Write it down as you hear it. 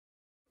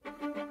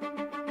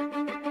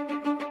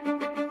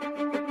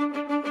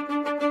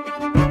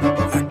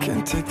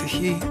the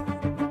heat.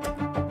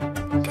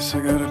 Guess I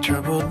got a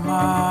troubled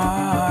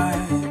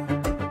mind.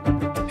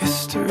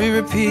 History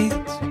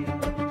repeats,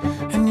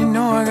 and you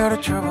know I got a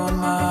troubled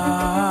mind.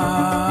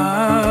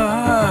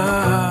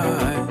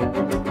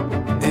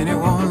 And it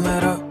won't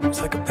let up,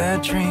 it's like a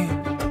bad dream.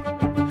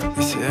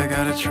 They say I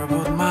got a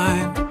troubled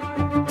mind.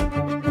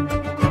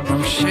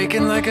 I'm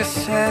shaking like a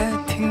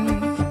sad teen.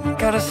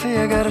 Gotta say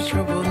I got a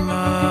troubled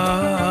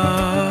mind.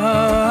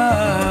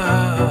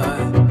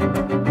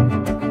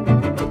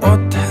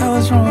 What the hell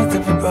is wrong with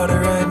everybody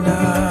right now?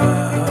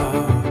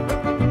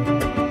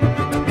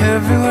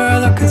 Everywhere I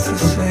look it's the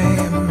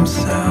same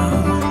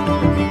sound.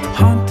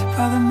 Haunted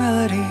by the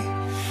melody,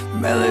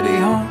 melody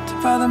haunted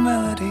by the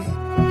melody.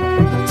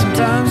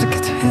 Sometimes it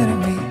gets ahead of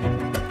me,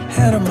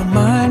 head of my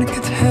mind, it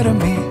gets ahead of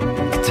me,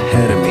 gets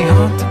ahead of me.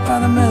 Haunted by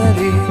the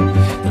melody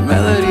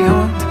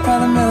haunted by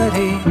the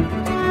melody.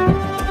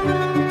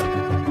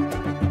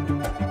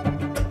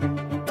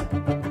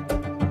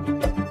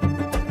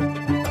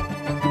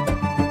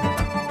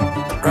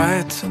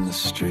 Riots in the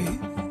street,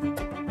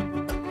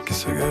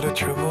 guess I got a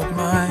troubled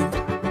mind.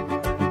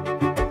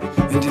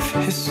 And if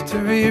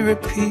history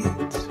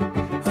repeats,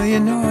 well you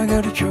know I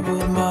got a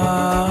troubled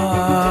mind.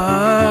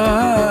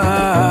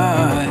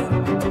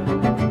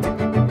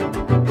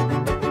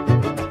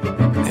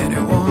 And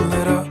it won't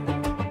let up,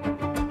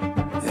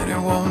 and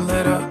it won't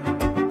let up,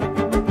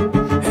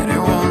 and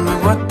it won't let.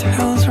 What the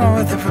hell's wrong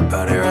with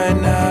everybody right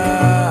now?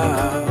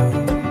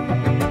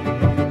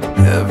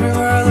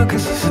 Everywhere I look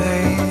it's the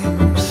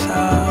same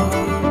sound.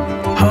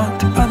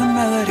 Haunted by the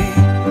melody,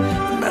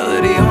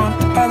 melody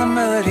haunted by the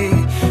melody,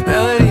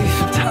 melody.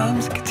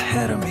 Sometimes it gets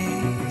ahead of me,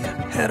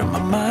 ahead of my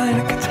mind,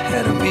 it gets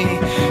ahead of me,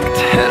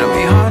 gets ahead of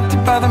me.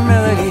 Haunted by the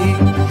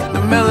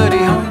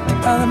melody haunted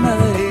by the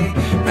melody,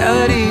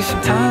 melody.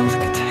 Sometimes it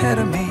gets ahead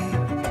of me,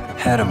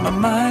 ahead of my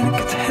mind, it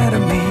gets ahead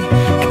of me,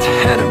 gets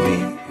ahead of me.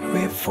 Are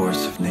we a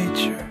force of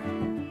nature,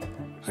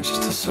 or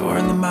just a sore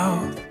in the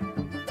mouth?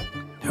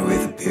 Are we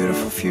the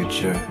beautiful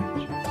future?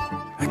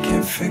 I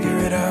can't figure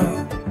it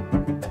out.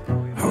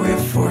 Are we a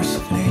force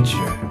of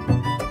nature,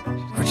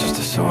 or just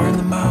a sore in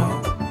the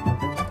mouth?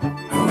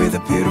 Are we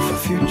the beautiful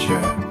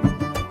future?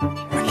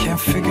 I can't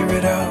figure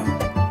it out.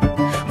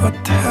 What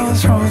the hell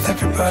is wrong with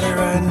everybody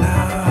right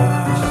now?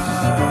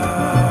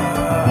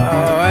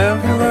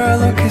 Everywhere I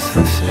look it's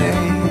the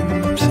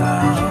same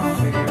sound.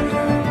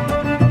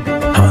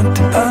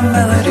 Haunted by the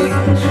melody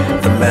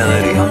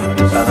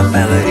haunted by the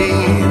melody,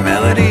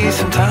 melody.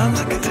 Sometimes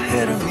it gets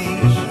ahead of me,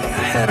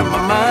 ahead of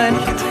my mind,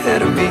 it gets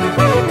ahead of me,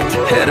 gets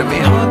ahead of me.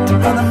 Haunted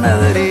by the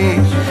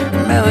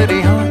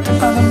melody haunted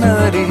by the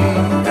melody,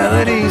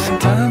 melody.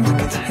 Sometimes it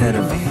gets ahead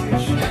of me,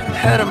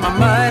 ahead of my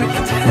mind, it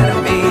gets ahead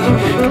of me,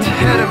 gets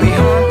ahead of me.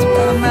 Haunted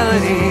by the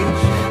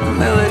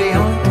melody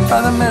haunted by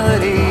the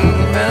melody,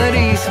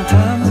 melody.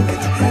 Sometimes it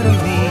gets ahead of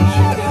me,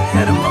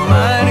 ahead of my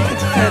mind, it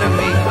gets ahead of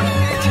me,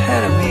 gets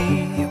ahead of me.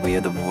 We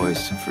are the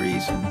voice of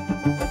reason,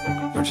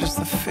 or just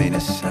the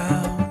faintest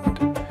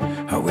sound?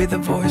 Are we the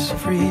voice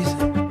of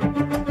reason?